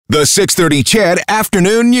The 6:30 CHED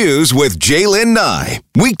Afternoon News with Jaylen Nye.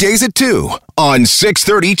 Weekdays at 2 on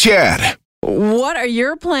 6:30 CHED. What are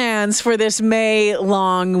your plans for this May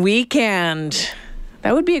long weekend?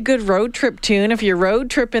 That would be a good road trip tune. If you're road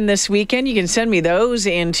tripping this weekend, you can send me those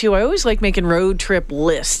in too. I always like making road trip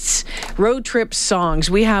lists, road trip songs.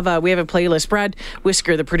 We have a playlist. Brad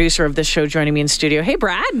Whisker, the producer of this show, joining me in studio. Hey,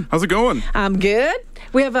 Brad. How's it going? I'm good.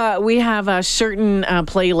 We have a certain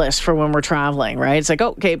playlist for when we're traveling, right? It's like,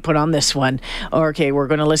 okay, put on this one. Or, okay, we're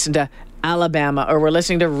going to listen to Alabama, or we're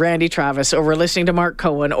listening to Randy Travis, or we're listening to Mark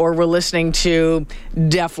Cohen, or we're listening to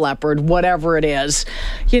Def Leppard, whatever it is.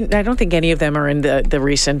 I don't think any of them are in the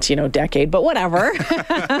recent, decade, but whatever.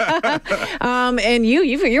 And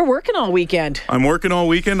you're working all weekend. I'm working all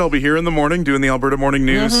weekend. I'll be here in the morning doing the Alberta Morning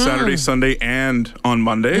News Saturday, Sunday, and on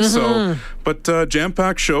Monday. But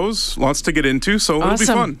jam-packed shows, lots to get into, so it'll be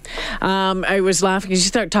fun. I was laughing because you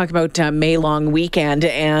start talking about May long weekend,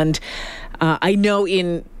 and I know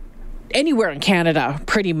anywhere in Canada,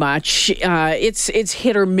 pretty much, it's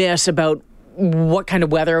hit or miss about what kind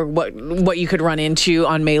of weather, what you could run into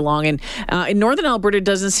on May long. And in northern Alberta, it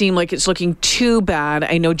doesn't seem like it's looking too bad.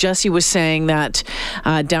 I know Jesse was saying that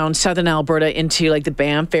down southern Alberta into like the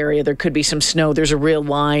Banff area, there could be some snow. There's a real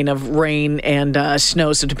line of rain and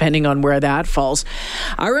snow, so depending on where that falls.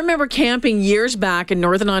 I remember camping years back in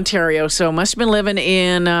northern Ontario, so must have been living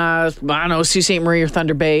in, Sault Ste. Marie or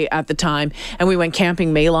Thunder Bay at the time, and we went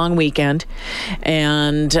camping May long weekend,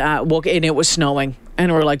 and it was snowing.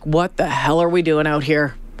 And we're like, what the hell are we doing out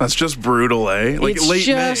here? That's just brutal, eh? Like it's late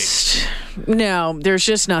just, May. No, there's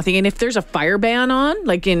just nothing. And if there's a fire ban on,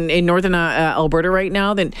 like in northern Alberta right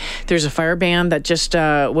now, then there's a fire ban that just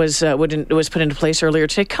was put into place earlier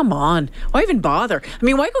today. Come on. Why even bother? I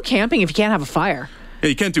mean, why go camping if you can't have a fire? Yeah,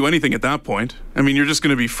 you can't do anything at that point. I mean, you're just going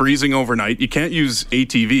to be freezing overnight. You can't use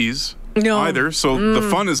ATVs either, so the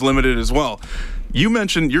fun is limited as well. You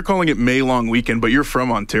mentioned you're calling it May long weekend, but you're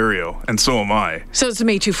from Ontario, and so am I. So it's a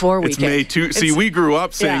May 2-4 weekend. It's May 2. See, we grew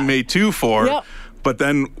up saying May 2-4, yep. But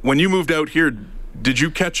then when you moved out here, did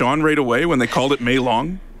you catch on right away when they called it May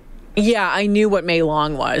long? Yeah, I knew what May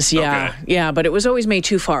long was. Yeah, okay. Yeah, but it was always May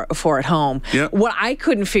 2-4 at home. Yeah. What I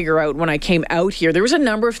couldn't figure out when I came out here, there was a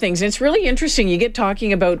number of things, and it's really interesting. You get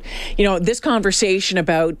talking about, this conversation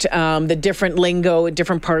about the different lingo in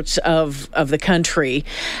different parts of the country.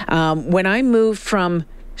 When I moved from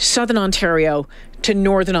southern Ontario to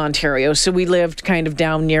northern Ontario, so we lived kind of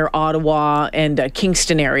down near Ottawa and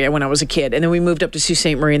Kingston area when I was a kid, and then we moved up to Sault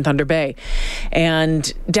Ste. Marie and Thunder Bay.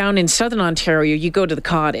 And down in southern Ontario, you go to the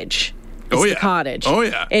cottage. It's the cottage. Oh,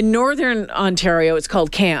 yeah. In northern Ontario, it's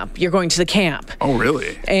called camp. You're going to the camp. Oh,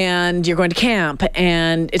 really? And you're going to camp,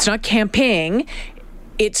 and it's not camping.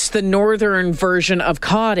 It's the northern version of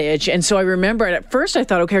cottage. And so I remember at first I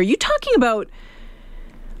thought, okay, are you talking about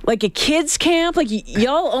like a kids camp? Like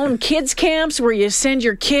y'all own kids camps where you send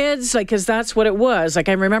your kids? Like, because that's what it was. Like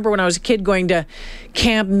I remember when I was a kid going to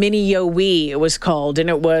Camp Minneowi, it was called. And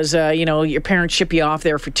it was, your parents ship you off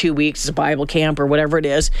there for 2 weeks. It's a Bible camp or whatever it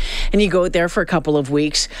is. And you go there for a couple of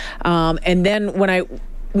weeks. And then when I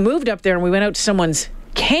moved up there and we went out to someone's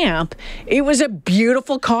camp, it was a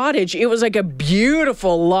beautiful cottage. It was like a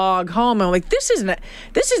beautiful log home. I'm like, this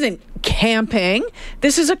isn't camping.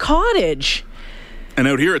 This is a cottage. And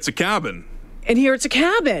out here, it's a cabin. And here it's a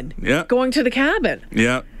cabin. Yeah. Going to the cabin.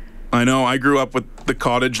 Yeah. I know. I grew up with the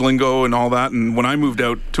cottage lingo and all that. And when I moved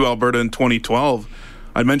out to Alberta in 2012,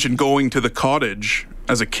 I mentioned going to the cottage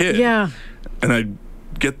as a kid. Yeah. And I'd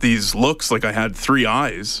get these looks like I had three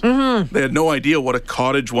eyes. Mm-hmm. They had no idea what a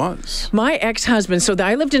cottage was. My ex-husband,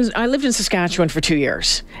 I lived in Saskatchewan for 2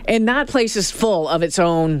 years. And that place is full of its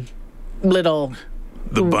own little...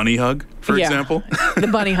 The bunny hug, for example? The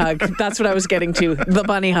bunny hug. That's what I was getting to. The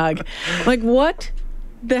bunny hug. Like, what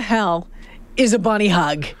the hell is a bunny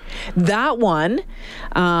hug? That one.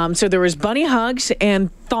 So there was bunny hugs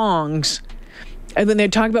and thongs. And then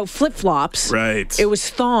they'd talk about flip-flops. Right. It was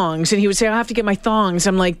thongs. And he would say, I have to get my thongs.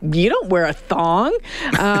 I'm like, you don't wear a thong.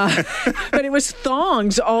 But it was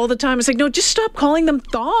thongs all the time. It's like, no, just stop calling them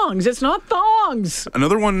thongs. It's not thongs.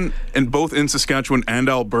 Another one in Saskatchewan and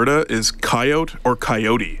Alberta is coyote or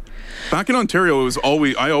coyote. Back in Ontario,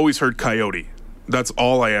 I always heard coyote. That's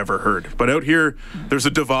all I ever heard. But out here, there's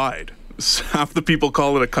a divide. Half the people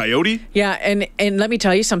call it a coyote. Yeah, and let me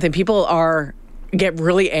tell you something. People get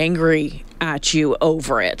really angry at you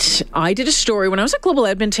over it. I did a story when I was at Global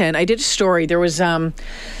Edmonton. I did a story. There was out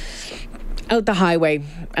the highway,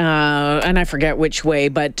 and I forget which way,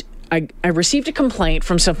 but I received a complaint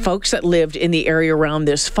from some folks that lived in the area around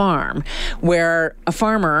this farm, where a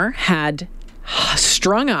farmer had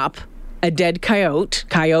strung up a dead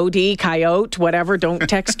coyote, whatever, don't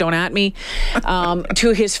text, don't at me,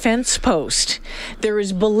 to his fence post. There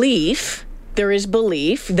is belief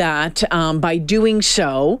that by doing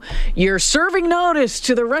so, you're serving notice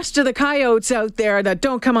to the rest of the coyotes out there that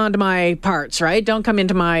don't come onto my parts, right? Don't come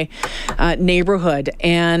into my neighborhood.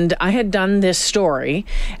 And I had done this story,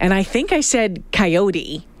 and I think I said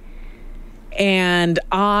coyote. And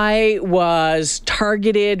I was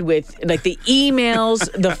targeted with like the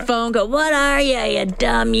emails, the phone go, what are you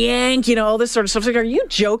dumb yank? You know, all this sort of stuff. Like, are you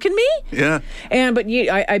joking me? Yeah. But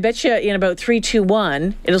I bet you in about 3, 2,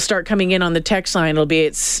 1, it'll start coming in on the text line. It'll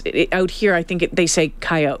be, out here, I think they say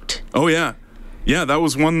coyote. Oh, yeah. Yeah, that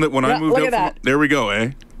was one that when I moved out there we go,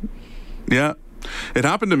 eh? Yeah. It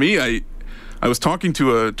happened to me. I was talking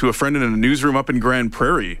to a friend in a newsroom up in Grand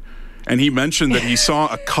Prairie, and he mentioned that he saw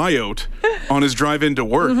a coyote on his drive into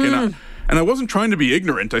work. And I wasn't trying to be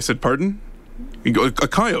ignorant. I said, pardon? He goes, a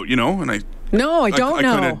coyote, you know? And I don't know. I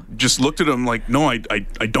kind of just looked at him like, no, I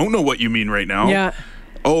don't know what you mean right now. Yeah.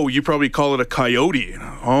 Oh, you probably call it a coyote.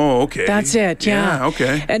 Oh, okay. That's it, yeah.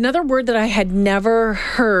 Okay. Another word that I had never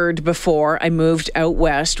heard before I moved out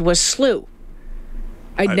west was slough.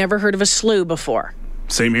 I'd never heard of a slough before.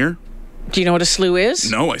 Same here. Do you know what a slough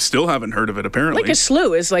is? No, I still haven't heard of it, apparently. Like a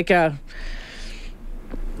slough is like a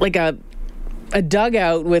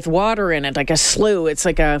dugout with water in it, like a slough. It's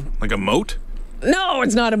like a moat? No,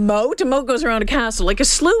 it's not a moat. A moat goes around a castle. Like a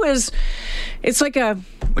slough it's like a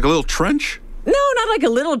little trench? No, not like a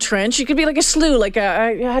little trench. It could be like a slough,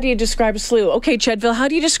 how do you describe a slough? Okay, Chedville, how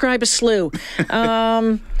do you describe a slough?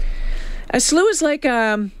 A slough is like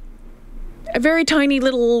a very tiny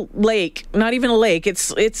little lake. Not even a lake.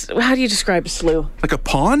 It's how do you describe a slough? Like a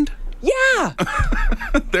pond? Yeah.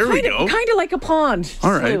 There we go. Kind of like a pond.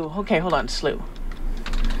 All right. Slough. Okay, hold on. Slough.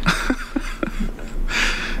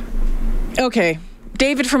 Okay.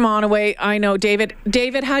 David from Onaway. I know, David.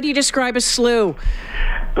 David, how do you describe a slough?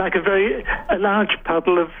 Like a large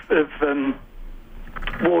puddle of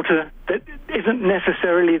water that isn't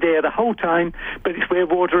necessarily there the whole time, but it's where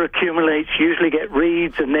water accumulates. You usually get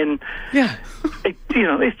reeds, and then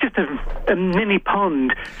it's just a mini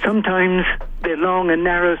pond. Sometimes they're long and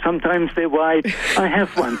narrow, sometimes they're wide. I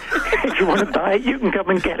have one. If you want to buy it, you can come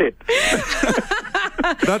and get it.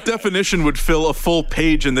 That definition would fill a full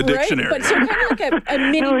page in the dictionary. But so kind of like a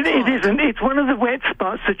mini No, pond. it isn't. It's one of the wet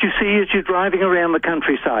spots that you see as you're driving around the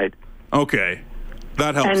countryside. Okay.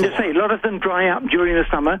 That helps. And to say, a lot of them dry up during the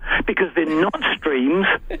summer because they're not streams,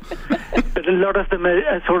 but a lot of them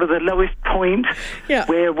are sort of the lowest point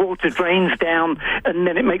where water drains down, and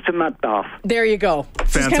then it makes a mud bath. There you go.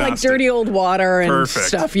 It's kind of like dirty old water and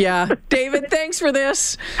stuff. Yeah. David, thanks for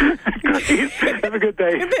this. Great. Have a good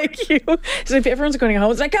day. Thank you. So if everyone's going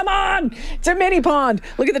home, it's like, come on, it's a mini pond.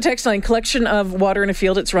 Look at the text line. Collection of water in a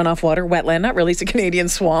field. It's runoff water, wetland. Not really. It's a Canadian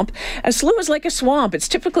swamp. A slough is like a swamp. It's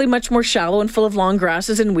typically much more shallow and full of long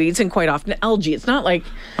grasses and weeds and quite often algae. It's not like...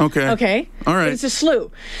 Okay. All right. But it's a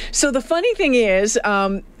slough. So the funny thing is,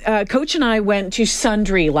 Coach and I went to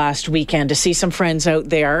Sundre last weekend to see some friends out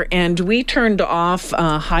there, and we turned off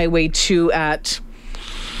Highway 2 at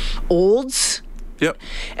Olds. Yep.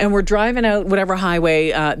 And we're driving out whatever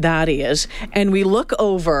highway that is, and we look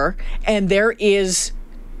over, and there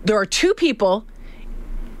are two people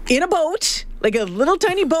in a boat, like a little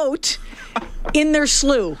tiny boat, in their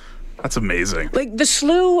slough. That's amazing. Like, the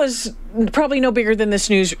slough was probably no bigger than this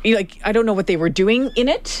news. Like, I don't know what they were doing in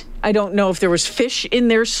it. I don't know if there was fish in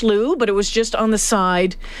their slough, but it was just on the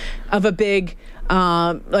side of a big,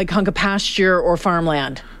 hunk of pasture or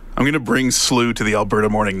farmland. I'm going to bring slough to the Alberta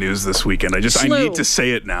Morning News this weekend. I need to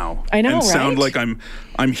say it now. I know, and sound like I'm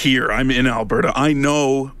here. I'm in Alberta. I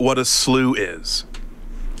know what a slough is.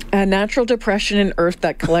 A natural depression in earth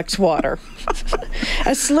that collects water.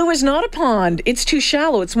 A slough is not a pond. It's too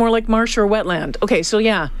shallow. It's more like marsh or wetland. Okay, so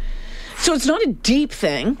yeah. So it's not a deep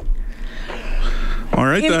thing. All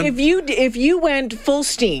right, then. If you went full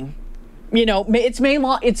steam, it's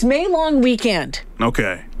May long weekend.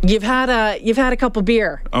 Okay. You've had a couple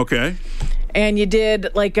beer. Okay. And you did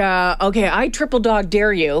I triple dog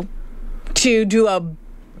dare you to do a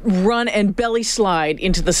run and belly slide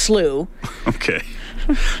into the slough. Okay.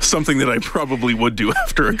 Something that I probably would do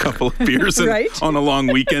after a couple of beers and on a long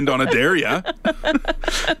weekend on a dare, yeah.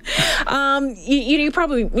 You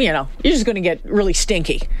probably, you're just going to get really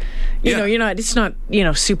stinky. It's not,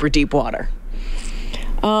 super deep water.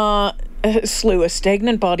 A slough, a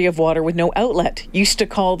stagnant body of water with no outlet. Used to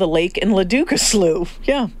call the lake in Leduc a slough.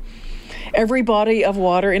 Yeah. Every body of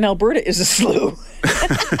water in Alberta is a slough.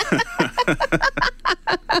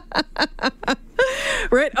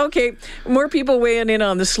 Right, okay. More people weighing in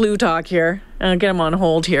on the slough talk here. I'll get them on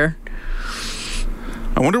hold here.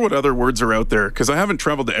 I wonder what other words are out there, because I haven't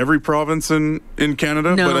traveled to every province in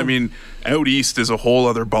Canada, No. but I mean, out east is a whole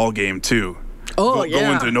other ball game too. Oh, yeah.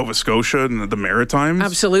 Going to Nova Scotia and the Maritimes.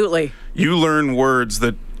 Absolutely. You learn words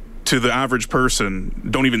that to the average person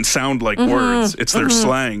don't even sound like words. It's their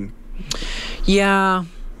slang. Yeah.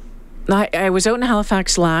 I was out in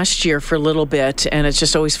Halifax last year for a little bit, and it's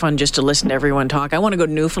just always fun just to listen to everyone talk. I want to go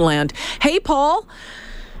to Newfoundland. Hey, Paul.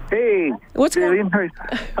 Hey, What's going Aileen,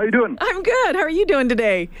 how you doing? I'm good. How are you doing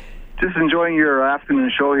today? Just enjoying your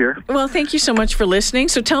afternoon show here. Well, thank you so much for listening.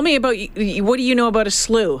 So tell me about, what do you know about a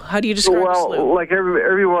slough? How do you describe a slough? Well, like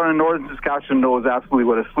everyone in northern Saskatchewan knows absolutely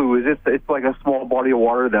what a slough is. It's like a small body of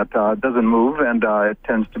water that doesn't move, and it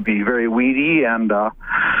tends to be very weedy. And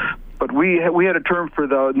but we had a term for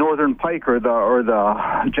the northern pike or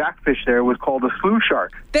the jackfish. There was called a slough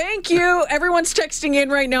shark. Thank you. Everyone's texting in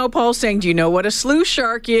right now, Paul, saying, do you know what a slough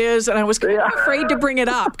shark is? And I was kind of afraid to bring it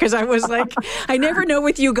up because I was like, I never know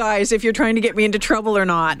with you guys if you're trying to get me into trouble or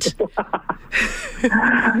not.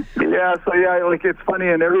 Like it's funny,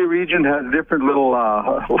 and every region has different little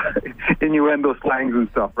innuendo slangs and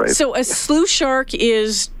stuff, right? So a slough shark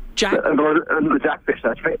is the jackfish,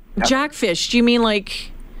 that's right. Yeah. Jackfish. Do you mean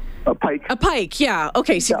like A pike. a pike? Yeah.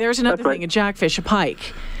 Okay. See, there's another that's right. thing. A jackfish, a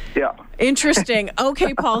pike. Yeah. Interesting.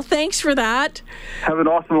 Okay, Paul, thanks for that. Have an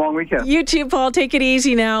awesome long weekend. You too, Paul. Take it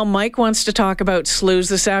easy now. Mike wants to talk about sloughs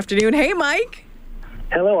this afternoon. Hey, Mike.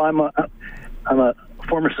 Hello, I'm a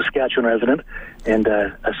former Saskatchewan resident, and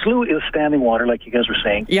a slough is standing water, like you guys were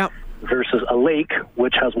saying, Yep. versus a lake,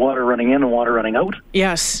 which has water running in and water running out.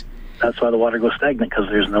 Yes. That's why the water goes stagnant, because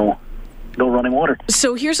there's no running water.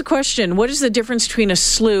 So here's a question. What is the difference between a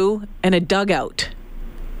slough and a dugout?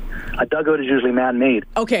 A dugout is usually man-made.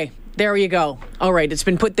 Okay, there you go. All right, it's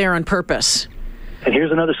been put there on purpose. And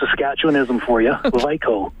here's another Saskatchewanism for you,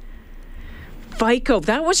 Vico. Vico,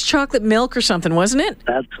 that was chocolate milk or something, wasn't it?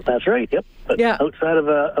 That's right, yep. But Yeah. outside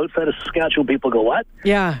of Saskatchewan, people go, what?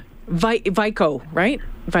 Yeah. Vico, right?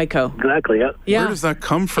 Vico. Exactly, yeah. Yeah. Where does that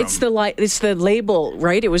come from? It's the label,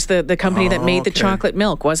 right? It was the company that made the okay. chocolate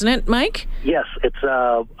milk, wasn't it, Mike? Yes, it's.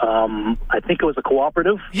 I think it was a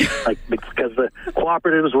cooperative, because the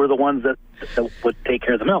cooperatives were the ones that would take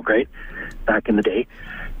care of the milk, right? Back in the day,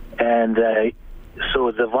 and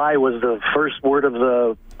so the Vi was the first word of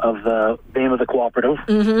the name of the cooperative,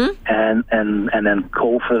 and then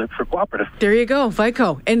co for cooperative. There you go,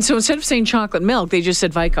 Vico. And so instead of saying chocolate milk, they just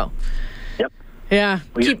said Vico. Yep. Yeah.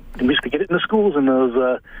 We used to get it in the schools in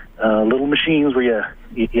those little machines where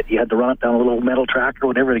you had to run it down a little metal track or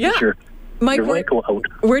whatever to get your Mike, Vico out.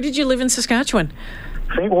 Where did you live in Saskatchewan?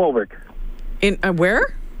 St. Walburg. In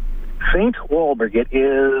where? St. Walburg. It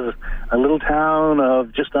is a little town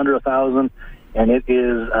of just under 1,000, and it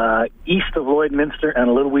is east of Lloydminster and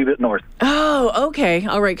a little wee bit north. Oh, okay.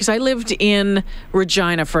 All right, because I lived in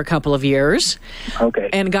Regina for a couple of years. Okay.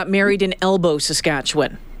 And got married in Elbow,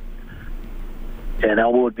 Saskatchewan. And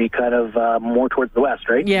Elbow would be kind of more towards the west,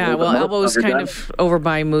 right? Yeah, well, Elbow is kind of over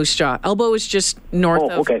by Moose Jaw. Elbow is just north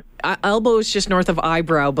of... okay. Elbow is just north of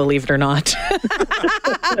Eyebrow, believe it or not.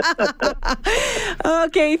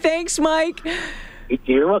 Okay, thanks, Mike.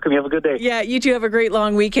 You're welcome. You have a good day. Yeah, you two have a great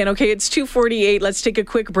long weekend. Okay, it's 2:48. Let's take a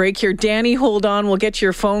quick break here. Danny, hold on. We'll get to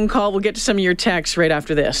your phone call. We'll get to some of your texts right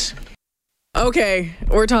after this. Okay,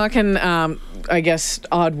 we're talking, I guess,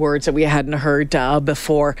 odd words that we hadn't heard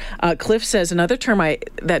before. Cliff says another term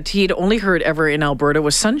that he'd only heard ever in Alberta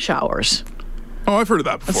was sun showers. Oh, I've heard of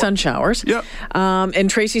that before. Sun showers. Yep. And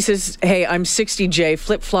Tracy says, hey, I'm 60J.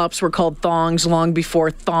 Flip-flops were called thongs long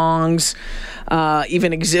before thongs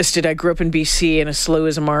even existed. I grew up in BC, and a slough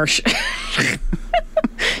is a marsh.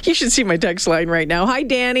 You should see my text line right now. Hi,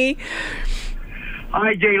 Danny.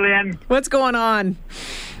 Hi, Jaylyn. What's going on?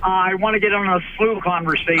 I want to get on a slough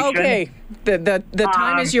conversation. Okay. The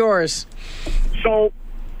time is yours. So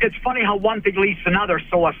it's funny how one thing leads to another.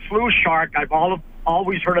 So a slough shark, I've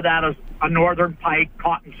always heard of that as a northern pike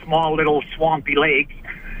caught in small little swampy lakes.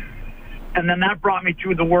 And then that brought me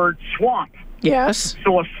to the word swamp. Yes.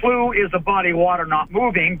 So a slough is a body of water not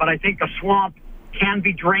moving, but I think a swamp can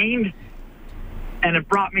be drained. And it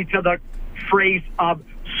brought me to the phrase of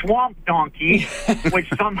swamp donkey, which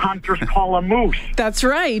some hunters call a moose. That's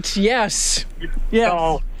right. Yes. Yes.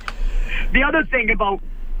 So the other thing about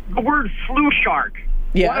the word slough shark,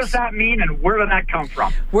 Yes. what does that mean and where did that come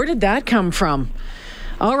from? Where did that come from?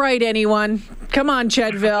 All right, anyone. Come on,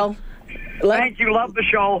 Chedville. Thank you. Love the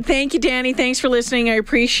show. Thank you, Danny. Thanks for listening. I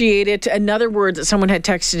appreciate it. Another word that someone had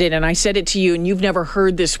texted in, and I said it to you, and you've never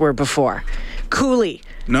heard this word before. Coulee.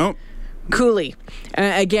 No. Coulee.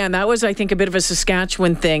 Again, that was, I think, a bit of a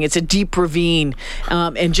Saskatchewan thing. It's a deep ravine.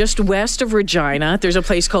 And just west of Regina, there's a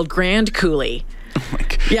place called Grand Coulee.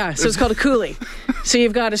 Yeah, so it's called a coulee. So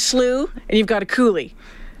you've got a slough and you've got a coulee,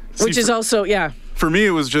 which is also, yeah. For me,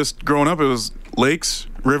 it was just growing up, it was lakes,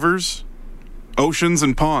 rivers, oceans,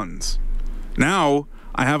 and ponds. Now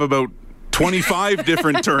I have about 25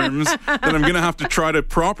 different terms that I'm going to have to try to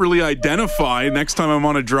properly identify next time I'm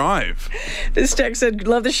on a drive. This text said,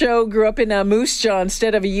 love the show, grew up in Moose Jaw.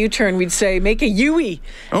 Instead of a U-turn, we'd say, make a U-ey.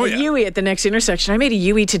 U-ey at the next intersection. I made a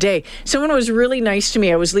U-ey today. Someone was really nice to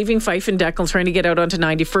me. I was leaving Fife and Declan trying to get out onto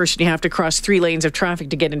 91st, and you have to cross 3 lanes of traffic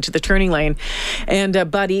to get into the turning lane. And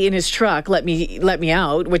Buddy in his truck let me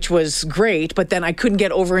out, which was great, but then I couldn't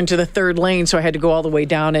get over into the 3rd lane, so I had to go all the way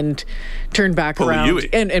down and turn back around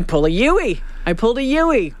and pull a U-ey. I pulled a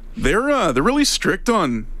U-ey. They're really strict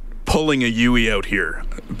on pulling a U-ey out here.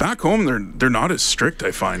 Back home, they're not as strict,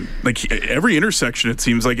 I find. Like every intersection, it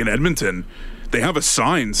seems like in Edmonton, they have a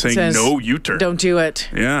sign saying no U-turn. Don't do it.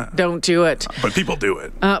 Yeah. Don't do it. But people do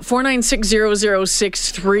it.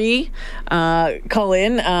 4960063. Call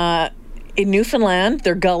in. In Newfoundland,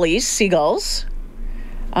 they're gullies, seagulls.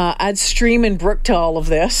 Add stream and brook to all of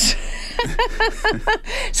this.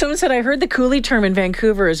 Someone said, I heard the coulee term in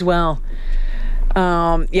Vancouver as well.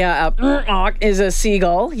 Is a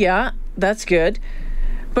seagull. Yeah, that's good.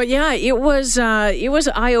 But yeah, it was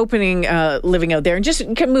eye-opening living out there and just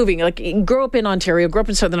kept moving. Like, grew up in Ontario, grew up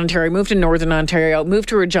in Southern Ontario, moved to Northern Ontario, moved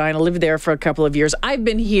to Regina, lived there for a couple of years. I've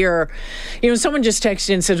been here. Someone just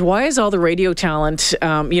texted and said, "Why is all the radio talent,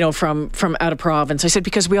 from out of province?" I said,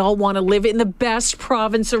 "Because we all want to live in the best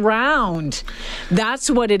province around. That's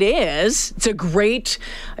what it is. It's a great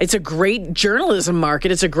journalism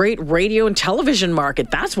market. It's a great radio and television market.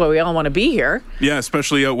 That's why we all want to be here." Yeah,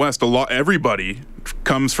 especially out west. Everybody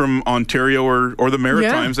comes from Ontario or the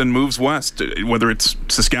Maritimes and moves west, whether it's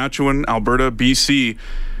Saskatchewan, Alberta, BC.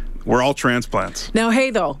 We're all transplants. Now,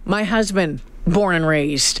 hey, though, my husband, born and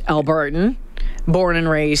raised Albertan, born and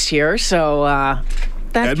raised here, so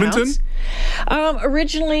that Edmonton? Counts.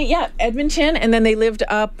 Originally, Edmonton, and then they lived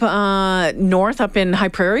up north, up in High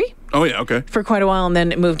Prairie. Oh, yeah, okay. For quite a while, and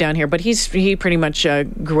then moved down here. But he pretty much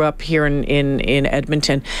grew up here in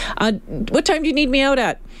Edmonton. What time do you need me out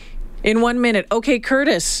at? In 1 minute. Okay,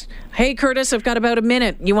 Curtis. Hey, Curtis, I've got about a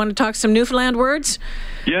minute. You want to talk some Newfoundland words?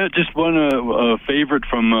 Yeah, just one a favorite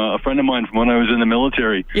from a friend of mine from when I was in the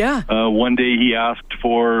military. Yeah. One day he asked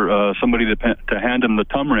for somebody to hand him the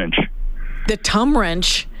thumb wrench. The thumb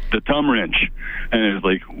wrench? The thumb wrench. And it was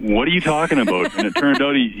like, what are you talking about? And it turned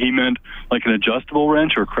out he meant like an adjustable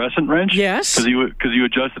wrench or crescent wrench. Yes. Because you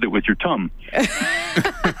adjusted it with your thumb.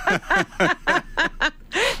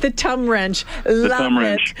 The thumb wrench. Love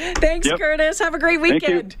it. Thanks, Curtis. Have a great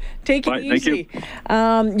weekend. Take it easy.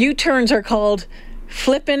 U-turns are called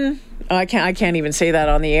flippin'. I can't even say that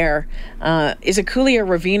on the air. Is a coulee a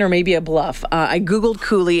ravine or maybe a bluff? I Googled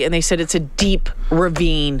coulee and they said it's a deep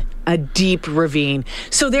ravine. A deep ravine.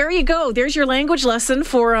 So there you go. There's your language lesson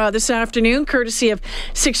for this afternoon, courtesy of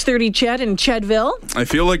 6:30 Ched in Chedville. I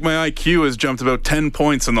feel like my IQ has jumped about 10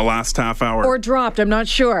 points in the last half hour. Or dropped, I'm not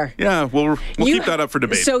sure. Yeah, we'll keep that up for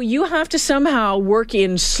debate. So you have to somehow work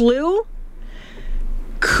in slough,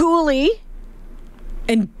 coulee,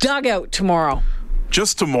 and dugout tomorrow.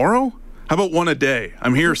 Just tomorrow? How about one a day?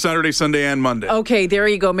 I'm here Saturday, Sunday, and Monday. Okay, there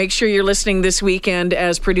you go. Make sure you're listening this weekend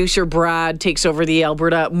as producer Brad takes over the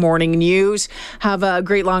Alberta Morning News. Have a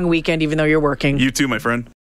great long weekend, even though you're working. You too, my friend.